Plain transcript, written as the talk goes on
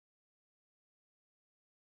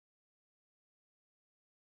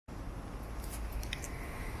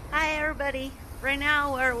everybody. Right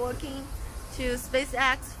now we're walking to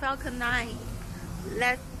SpaceX Falcon 9.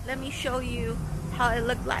 Let me show you how it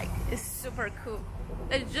looked like. It's super cool.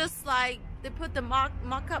 It's just like they put the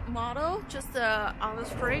mock-up model just on the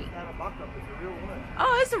street. It's not a mock-up, it's a real one.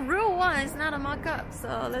 Oh, it's a real one. It's not a mock-up.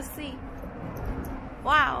 So let's see.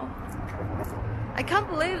 Wow. I can't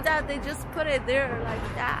believe that they just put it there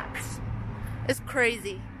like that. It's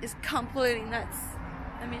crazy. It's completely nuts.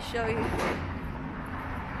 Let me show you.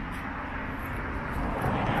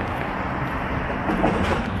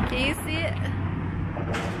 Can you see it?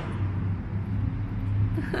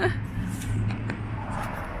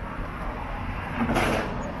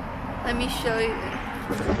 Let me show you.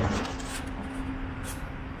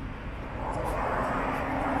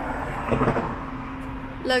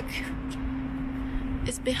 Look,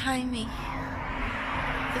 it's behind me.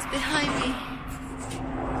 It's behind me.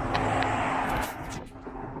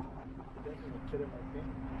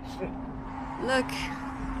 Look,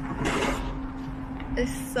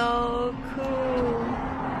 it's so cool.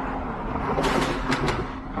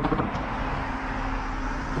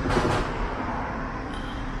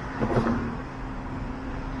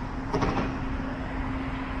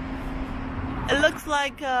 It looks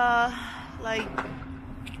like I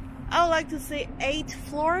would like to say 8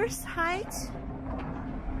 floors height.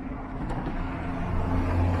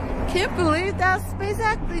 Can't believe that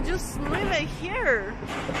SpaceX, they just leave it here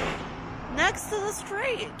next to the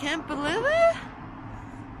street. Can't believe it?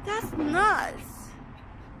 That's nuts.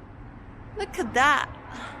 Look at that.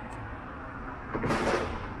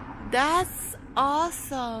 That's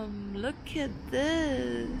awesome. Look at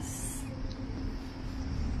this.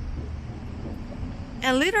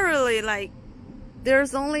 And literally, like,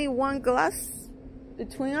 there's only one glass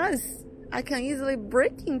between us. I can easily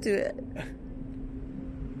break into it.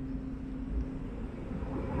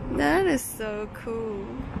 That is so cool.